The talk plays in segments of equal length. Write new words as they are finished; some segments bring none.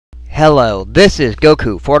Hello, this is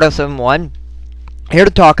Goku4071 here to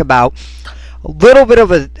talk about a little bit of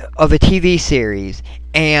a TV series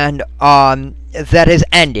and that has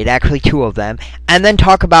ended, actually two of them, and then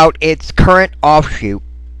talk about its current offshoot,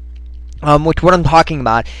 which what I'm talking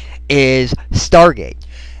about is Stargate.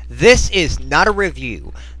 This is not a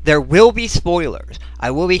review. There will be spoilers. I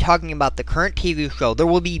will be talking about the current TV show. There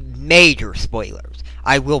will be major spoilers.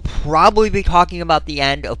 I will probably be talking about the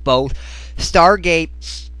end of both Stargate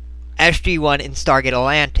SG-1 and Stargate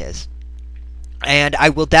Atlantis. And I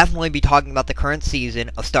will definitely be talking about the current season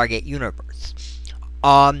of Stargate Universe.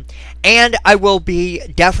 And I will be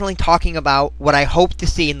definitely talking about what I hope to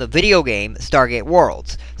see in the video game Stargate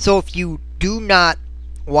Worlds. So if you do not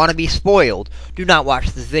want to be spoiled, do not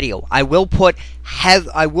watch this video. I will put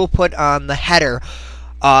on the header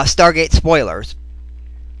Stargate spoilers.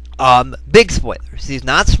 Big spoilers. These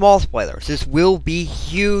not small spoilers. This will be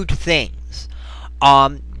huge things.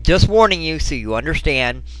 Just warning you so you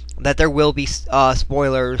understand that there will be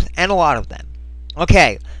spoilers, and a lot of them.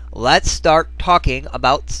 Okay, let's start talking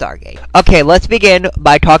about Stargate. Okay, let's begin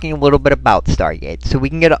by talking a little bit about Stargate so we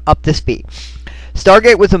can get up to speed.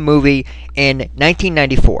 Stargate was a movie in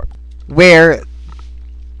 1994 where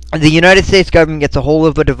the United States government gets a hold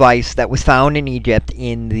of a device that was found in Egypt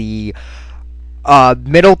in the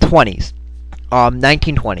middle 20s,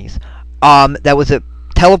 1920s. That was a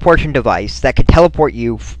teleportation device that could teleport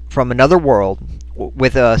you from another world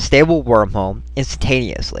with a stable wormhole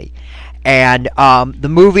instantaneously. And the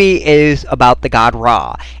movie is about the god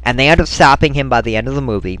Ra, and they end up stopping him by the end of the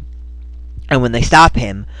movie. And when they stop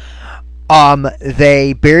him,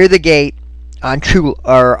 they bury the gate on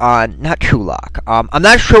not Chulak. I'm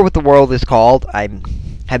not sure what the world is called. I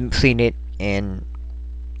haven't seen it in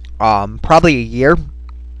probably a year.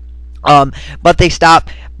 But they stop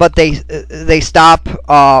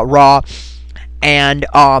Raw, and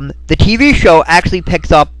the TV show actually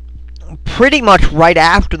picks up pretty much right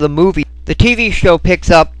after the movie. The TV show picks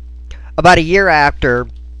up about a year after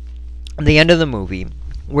the end of the movie,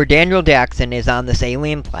 where Daniel Jackson is on this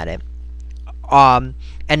alien planet, and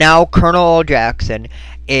now Colonel Jackson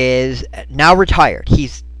is now retired. He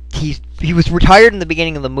was retired in the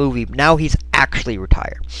beginning of the movie, but now he's actually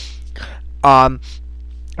retired. And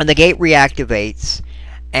the gate reactivates,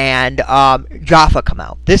 and Jaffa come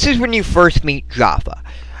out. This is when you first meet Jaffa.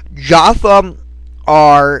 Jaffa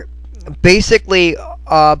are basically,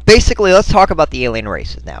 let's talk about the alien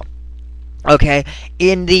races now. Okay,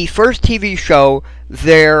 in the first TV show,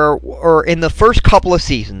 in the first couple of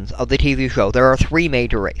seasons of the TV show, there are three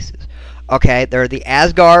major races. Okay, there are the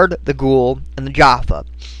Asgard, the Ghoul, and the Jaffa.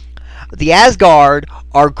 The Asgard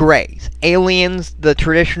are Greys, aliens, the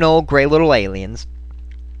traditional gray little aliens.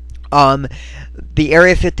 The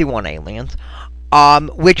Area 51 aliens,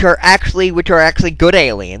 which are actually good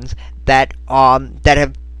aliens that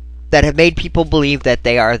have made people believe that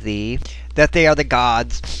they are the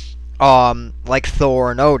gods, like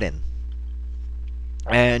Thor and Odin.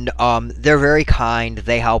 And they're very kind.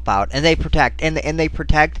 They help out, and they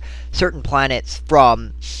protect certain planets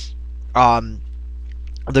from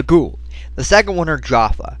the Ghoul. The second one are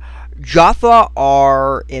Jaffa. Jaffa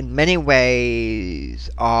are in many ways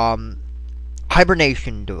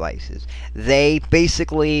hibernation devices. They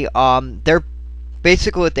basically what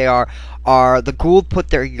they are the Ghoul put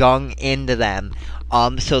their young into them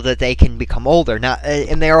so that they can become older. Now,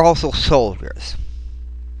 and they are also soldiers.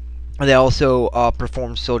 They also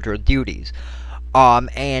perform soldier duties,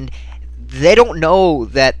 and they don't know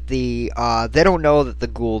that the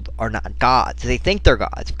Ghoul are not gods. They think they're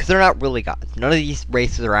gods because they're not really gods. None of these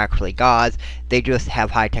races are actually gods. They just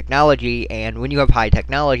have high technology, and when you have high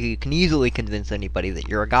technology, you can easily convince anybody that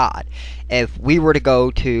you're a god. If we were to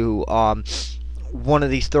go to one of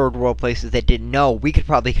these third world places that didn't know, we could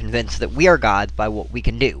probably convince that we are gods by what we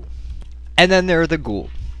can do. And then there are the Ghoul.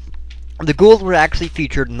 The Ghouls were actually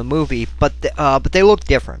featured in the movie, but they look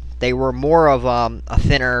different. They were more of a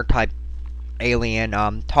thinner type alien,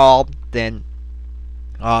 tall, thin.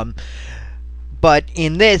 But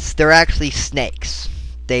in this, they're actually snakes.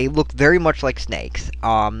 They look very much like snakes.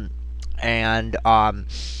 And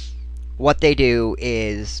what they do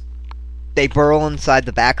is they burrow inside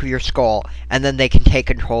the back of your skull, and then they can take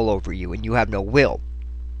control over you, and you have no will.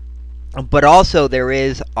 But also there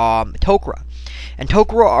is Tok'ra. And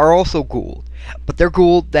Tok'ra are also Ghoul, but they're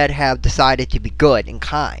Ghoul that have decided to be good and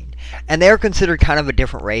kind. And they're considered kind of a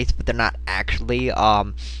different race, but they're not actually,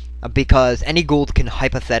 because any Ghoul can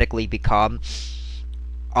hypothetically become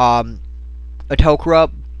a Tok'ra,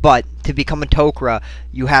 but to become a Tok'ra,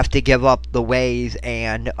 you have to give up the ways,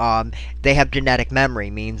 and they have genetic memory,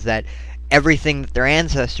 means that everything that their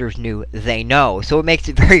ancestors knew, they know. So it makes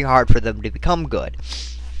it very hard for them to become good.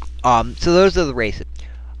 So those are the races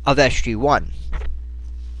of SG-1.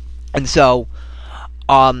 And so,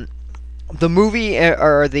 the movie,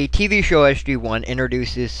 or the TV show SG-1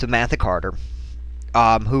 introduces Samantha Carter,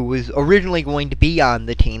 who was originally going to be on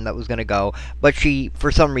the team that was going to go, but she,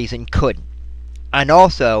 for some reason, couldn't. And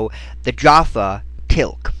also, the Jaffa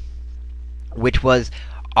Tilk, which was,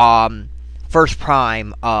 first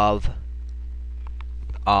prime of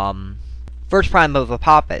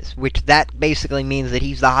Apophis, which that basically means that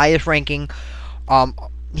he's the highest ranking,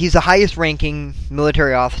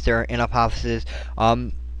 military officer in Apophis's,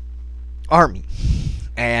 army.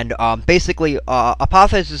 And basically,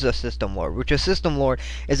 Apophis is a system lord, which a system lord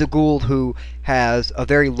is a Goa'uld who has a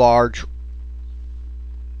very large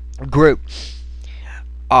group.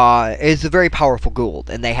 Is a very powerful Goa'uld,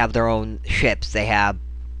 and they have their own ships. They have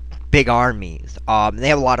big armies. They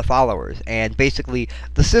have a lot of followers, and basically,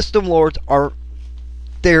 the system lords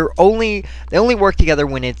they only work together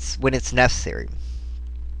when it's necessary.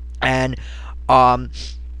 And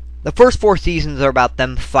the first 4 seasons are about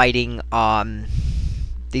them fighting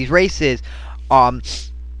these races,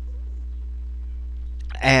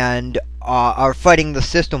 and are fighting the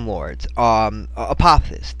system lords,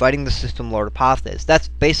 Apophis, fighting the system lord Apophis. That's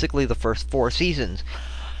basically the first 4 seasons.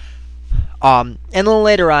 And then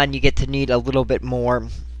later on, you get to need a little bit more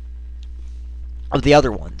of the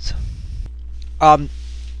other ones.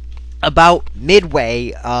 About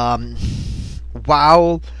midway,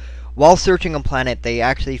 while searching a planet, they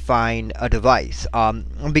actually find a device.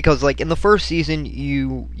 Because, like, in the first season,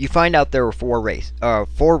 you find out there were 4 races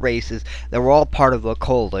that were all part of a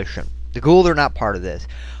coalition. The Goa'uld are not part of this.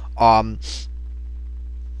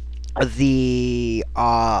 The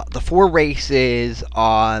 4 races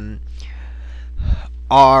are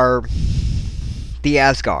the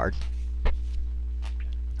Asgard,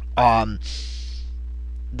 the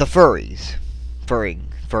furrings,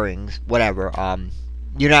 whatever.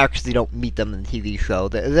 You actually don't meet them in the TV show.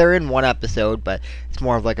 They're in one episode, but it's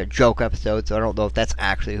more of like a joke episode, so I don't know if that's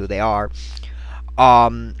actually who they are.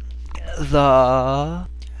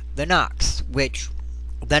 The Nox, which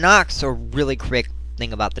the Nox, a really quick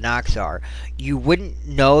thing about the Nox are, you wouldn't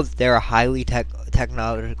know that they're highly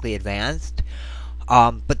technologically advanced,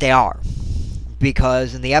 but they are.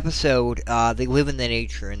 Because in the episode, they live in the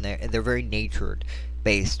nature, and they're very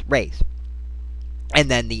nature-based race.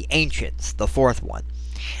 And then the Ancients, the 4th one.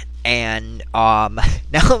 And now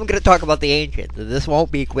I'm going to talk about the Ancients. This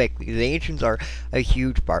won't be quick, because the Ancients are a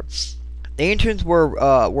huge part. The Ancients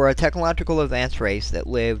were a technological advanced race that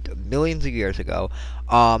lived millions of years ago,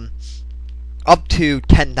 up to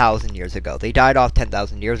 10,000 years ago. They died off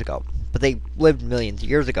 10,000 years ago, but they lived millions of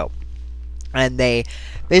years ago. And they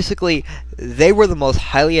were the most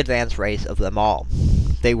highly advanced race of them all.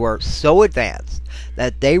 They were so advanced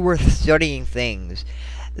that they were studying things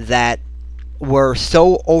that were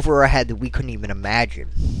so over our head that we couldn't even imagine.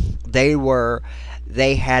 They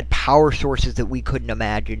had power sources that we couldn't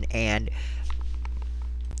imagine, and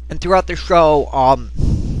throughout the show,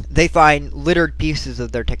 they find littered pieces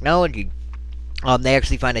of their technology. They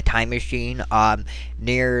actually find a time machine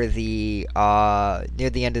near the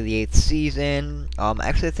end of the 8th season.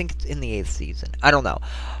 Actually, I think it's in the 8th season. I don't know.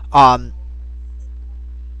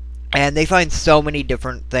 And they find so many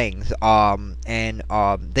different things. And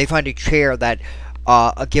they find a chair that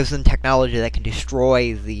gives them technology that can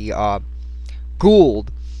destroy the Goa'uld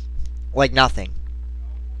like nothing.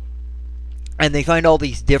 And they find all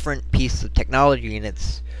these different pieces of technology, and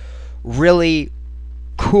it's really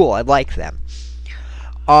cool. I like them.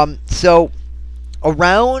 So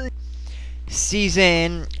around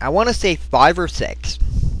season, I want to say 5 or 6,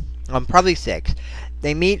 probably 6,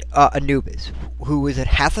 they meet Anubis, who is a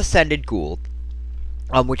half-ascended Goa'uld,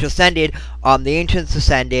 which ascended, the Ancients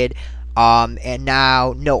ascended, and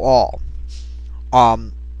now know all,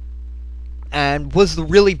 and was the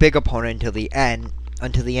really big opponent until the end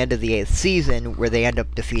of the 8th season, where they end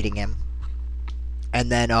up defeating him. And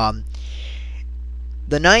then,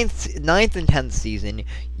 the 9th and 10th season,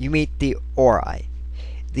 you meet the Ori.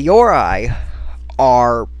 The Ori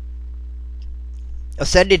are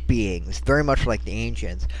ascended beings, very much like the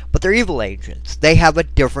Ancients, but they're evil Ancients. They have a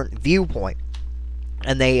different viewpoint,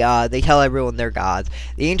 and they tell everyone they're gods.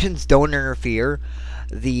 The Ancients don't interfere.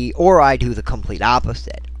 The Ori do the complete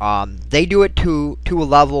opposite. They do it to a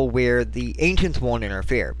level where the Ancients won't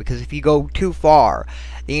interfere, because if you go too far,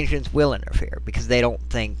 the Ancients will interfere, because they don't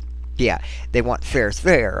think, they want fair is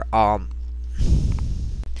fair.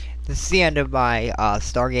 This is the end of my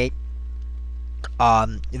Stargate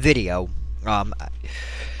video.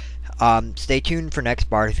 Stay tuned for next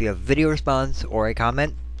part. If you have a video response or a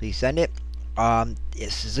comment, please send it.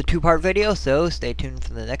 This is a 2-part video, so stay tuned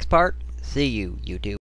for the next part. See you, YouTube.